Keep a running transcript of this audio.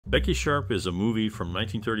Becky Sharp is a movie from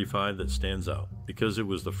 1935 that stands out because it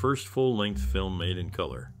was the first full-length film made in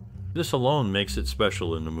color. This alone makes it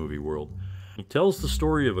special in the movie world. It tells the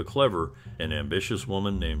story of a clever and ambitious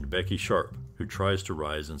woman named Becky Sharp who tries to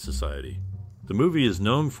rise in society. The movie is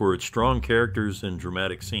known for its strong characters and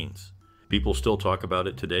dramatic scenes. People still talk about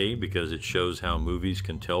it today because it shows how movies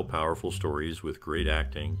can tell powerful stories with great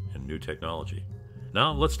acting and new technology.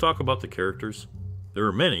 Now let's talk about the characters. There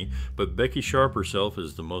are many, but Becky Sharp herself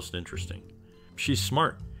is the most interesting. She's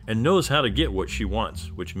smart and knows how to get what she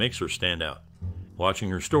wants, which makes her stand out. Watching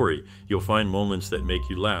her story, you'll find moments that make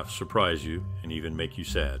you laugh, surprise you, and even make you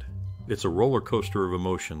sad. It's a roller coaster of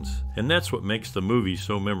emotions, and that's what makes the movie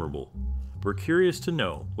so memorable. We're curious to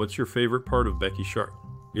know, what's your favorite part of Becky Sharp?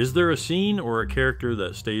 Is there a scene or a character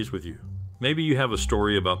that stays with you? Maybe you have a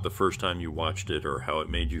story about the first time you watched it or how it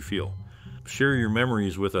made you feel. Share your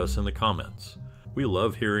memories with us in the comments. We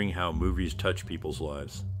love hearing how movies touch people's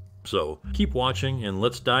lives. So, keep watching and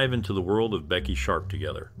let's dive into the world of Becky Sharp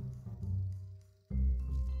together.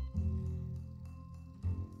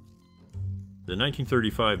 The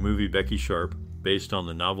 1935 movie Becky Sharp, based on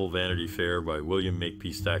the novel Vanity Fair by William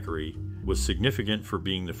Makepeace Thackeray, was significant for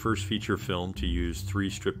being the first feature film to use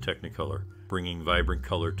 3-strip Technicolor, bringing vibrant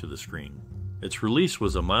color to the screen. Its release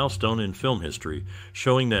was a milestone in film history,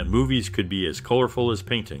 showing that movies could be as colorful as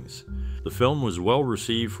paintings. The film was well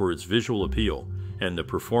received for its visual appeal and the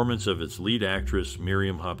performance of its lead actress,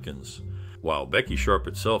 Miriam Hopkins. While Becky Sharp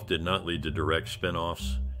itself did not lead to direct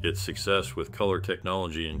spin-offs, its success with color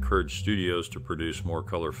technology encouraged studios to produce more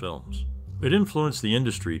color films. It influenced the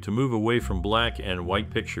industry to move away from black and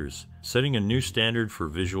white pictures, setting a new standard for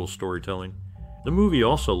visual storytelling. The movie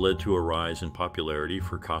also led to a rise in popularity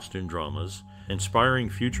for costume dramas, inspiring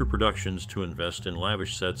future productions to invest in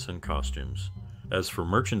lavish sets and costumes. As for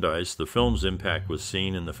merchandise, the film's impact was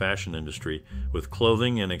seen in the fashion industry, with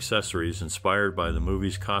clothing and accessories inspired by the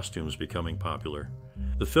movie's costumes becoming popular.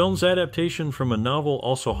 The film's adaptation from a novel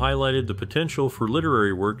also highlighted the potential for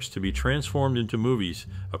literary works to be transformed into movies,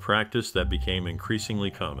 a practice that became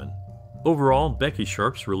increasingly common. Overall, Becky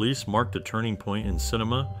Sharp's release marked a turning point in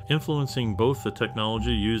cinema, influencing both the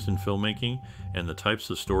technology used in filmmaking and the types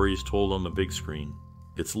of stories told on the big screen.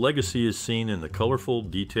 Its legacy is seen in the colorful,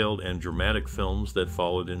 detailed, and dramatic films that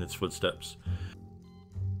followed in its footsteps.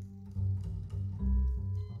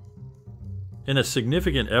 In a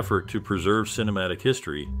significant effort to preserve cinematic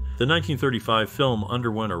history, the 1935 film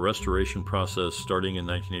underwent a restoration process starting in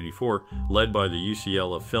 1984, led by the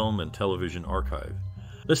UCL Film and Television Archive.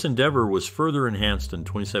 This endeavor was further enhanced in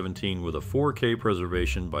 2017 with a 4K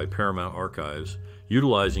preservation by Paramount Archives,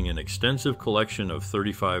 utilizing an extensive collection of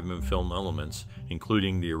 35mm film elements,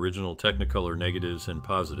 including the original Technicolor negatives and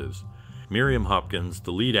positives. Miriam Hopkins,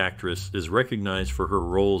 the lead actress, is recognized for her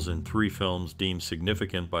roles in 3 films deemed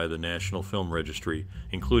significant by the National Film Registry,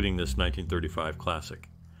 including this 1935 classic.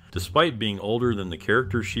 Despite being older than the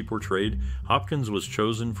characters she portrayed, Hopkins was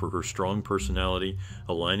chosen for her strong personality,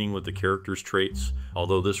 aligning with the character's traits,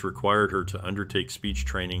 although this required her to undertake speech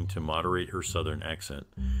training to moderate her southern accent.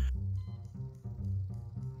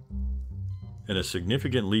 In a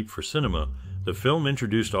significant leap for cinema, the film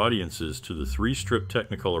introduced audiences to the 3-strip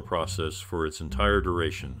Technicolor process for its entire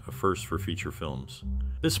duration, a first for feature films.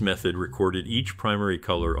 This method recorded each primary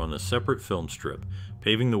color on a separate film strip,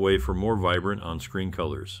 paving the way for more vibrant on-screen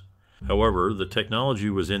colors. However, the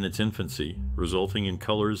technology was in its infancy, resulting in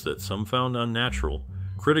colors that some found unnatural.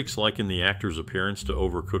 Critics likened the actor's appearance to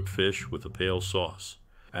overcooked fish with a pale sauce.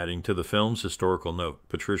 Adding to the film's historical note,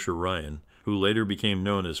 Patricia Ryan, who later became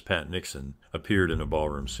known as Pat Nixon, appeared in a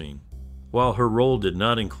ballroom scene. While her role did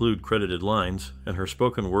not include credited lines, and her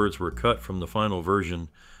spoken words were cut from the final version,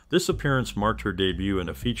 this appearance marked her debut in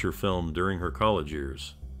a feature film during her college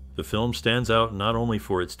years. The film stands out not only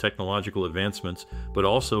for its technological advancements, but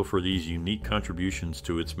also for these unique contributions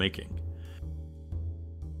to its making.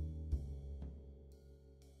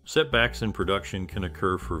 Setbacks in production can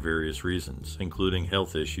occur for various reasons, including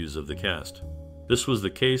health issues of the cast. This was the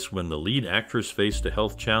case when the lead actress faced a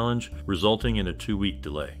health challenge, resulting in a 2-week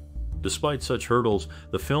delay. Despite such hurdles,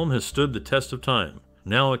 the film has stood the test of time,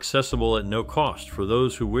 now accessible at no cost for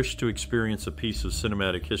those who wish to experience a piece of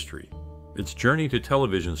cinematic history. Its journey to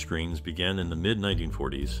television screens began in the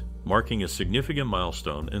mid-1940s, marking a significant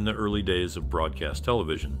milestone in the early days of broadcast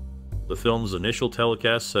television. The film's initial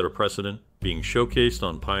telecast set a precedent, being showcased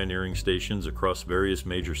on pioneering stations across various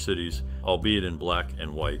major cities, albeit in black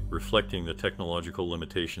and white, reflecting the technological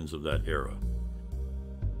limitations of that era.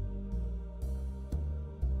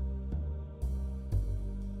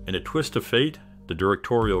 In a twist of fate, the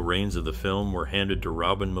directorial reins of the film were handed to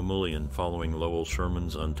Robin Mamoulian following Lowell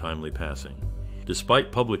Sherman's untimely passing.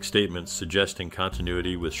 Despite public statements suggesting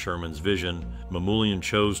continuity with Sherman's vision, Mamoulian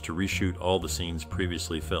chose to reshoot all the scenes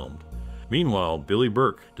previously filmed. Meanwhile, Billie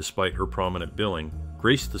Burke, despite her prominent billing,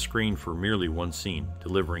 graced the screen for merely one scene,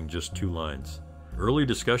 delivering just 2 lines. Early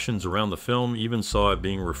discussions around the film even saw it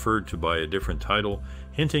being referred to by a different title,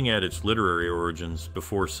 hinting at its literary origins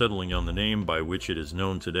before settling on the name by which it is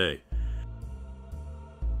known today.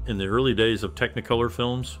 In the early days of Technicolor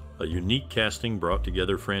films, a unique casting brought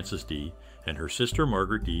together Frances Dee and her sister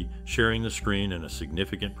Margaret Dee sharing the screen in a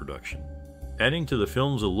significant production. Adding to the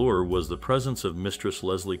film's allure was the presence of Mistress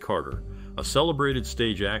Leslie Carter, a celebrated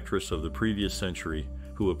stage actress of the previous century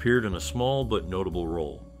who appeared in a small but notable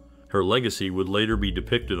role. Her legacy would later be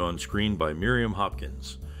depicted on screen by Miriam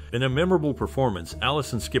Hopkins. In a memorable performance,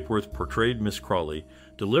 Alison Skipworth portrayed Miss Crawley,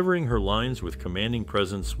 delivering her lines with commanding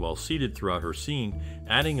presence while seated throughout her scene,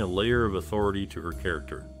 adding a layer of authority to her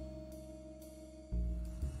character.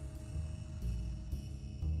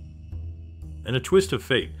 In a twist of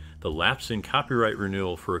fate, the lapse in copyright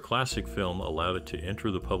renewal for a classic film allowed it to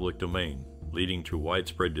enter the public domain, leading to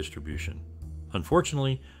widespread distribution.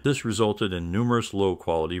 Unfortunately, this resulted in numerous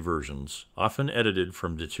low-quality versions, often edited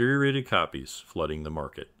from deteriorated copies, flooding the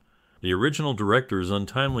market. The original director's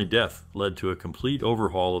untimely death led to a complete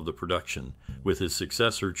overhaul of the production, with his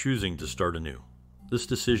successor choosing to start anew. This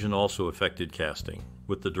decision also affected casting,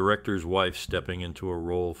 with the director's wife stepping into a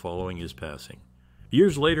role following his passing.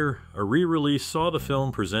 Years later, a re-release saw the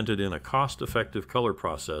film presented in a cost-effective color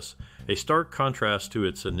process, a stark contrast to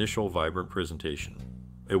its initial vibrant presentation.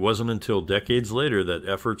 It wasn't until decades later that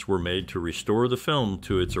efforts were made to restore the film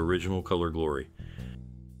to its original color glory.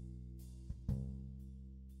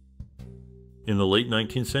 In the late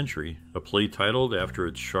 19th century, a play titled after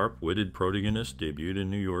its sharp-witted protagonist debuted in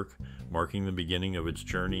New York, marking the beginning of its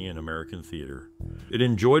journey in American theater. It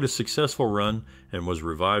enjoyed a successful run and was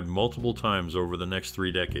revived multiple times over the next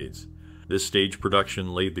 3 decades. This stage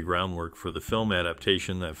production laid the groundwork for the film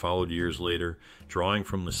adaptation that followed years later, drawing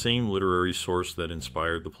from the same literary source that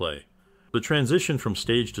inspired the play. The transition from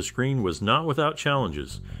stage to screen was not without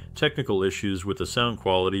challenges. Technical issues with the sound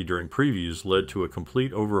quality during previews led to a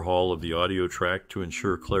complete overhaul of the audio track to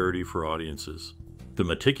ensure clarity for audiences. The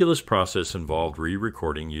meticulous process involved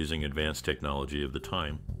re-recording using advanced technology of the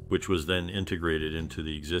time, which was then integrated into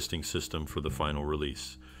the existing system for the final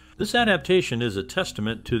release. This adaptation is a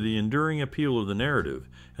testament to the enduring appeal of the narrative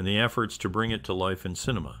and the efforts to bring it to life in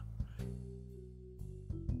cinema.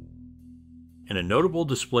 In a notable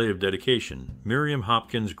display of dedication, Miriam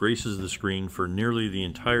Hopkins graces the screen for nearly the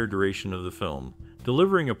entire duration of the film,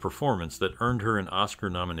 delivering a performance that earned her an Oscar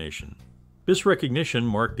nomination. This recognition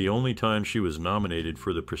marked the only time she was nominated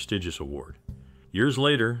for the prestigious award. Years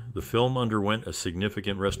later, the film underwent a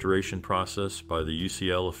significant restoration process by the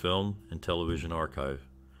UCL Film and Television Archive.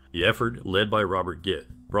 The effort, led by Robert Gitt,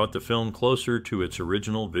 brought the film closer to its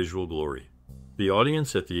original visual glory. The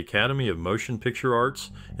audience at the Academy of Motion Picture Arts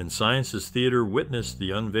and Sciences Theater witnessed the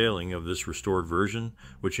unveiling of this restored version,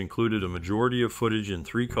 which included a majority of footage in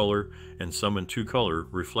 3-color and some in 2-color,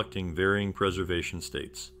 reflecting varying preservation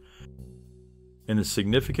states. In a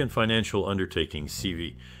significant financial undertaking,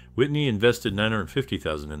 CV, Whitney invested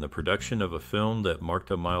 $950,000 in the production of a film that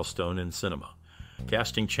marked a milestone in cinema.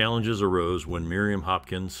 Casting challenges arose when Miriam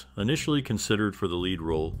Hopkins, initially considered for the lead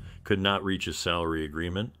role, could not reach a salary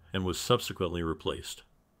agreement and was subsequently replaced.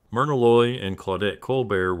 Myrna Loy and Claudette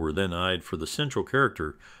Colbert were then eyed for the central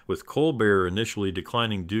character, with Colbert initially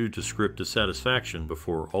declining due to script dissatisfaction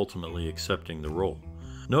before ultimately accepting the role.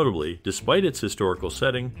 Notably, despite its historical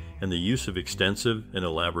setting and the use of extensive and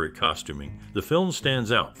elaborate costuming, the film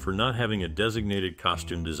stands out for not having a designated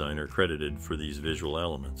costume designer credited for these visual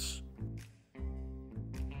elements.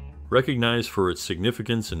 Recognized for its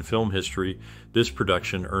significance in film history, this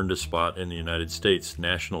production earned a spot in the United States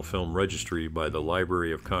National Film Registry by the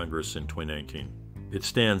Library of Congress in 2019. It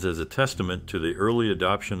stands as a testament to the early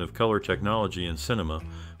adoption of color technology in cinema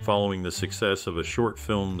following the success of a short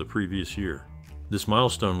film the previous year. This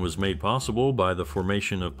milestone was made possible by the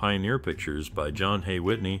formation of Pioneer Pictures by John Hay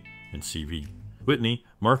Whitney and C.V. Whitney,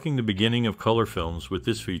 marking the beginning of color films with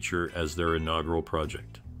this feature as their inaugural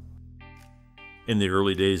project. In the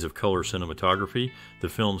early days of color cinematography, the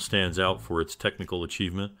film stands out for its technical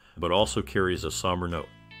achievement, but also carries a somber note.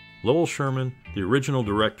 Lowell Sherman, the original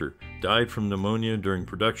director, died from pneumonia during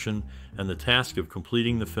production, and the task of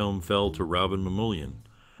completing the film fell to Rawdon Mamoulian.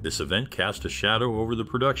 This event cast a shadow over the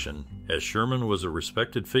production, as Sherman was a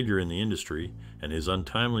respected figure in the industry, and his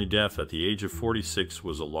untimely death at the age of 46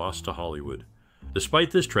 was a loss to Hollywood.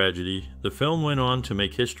 Despite this tragedy, the film went on to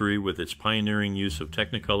make history with its pioneering use of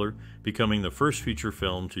Technicolor, becoming the first feature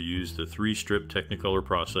film to use the 3-strip Technicolor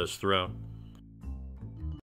process throughout.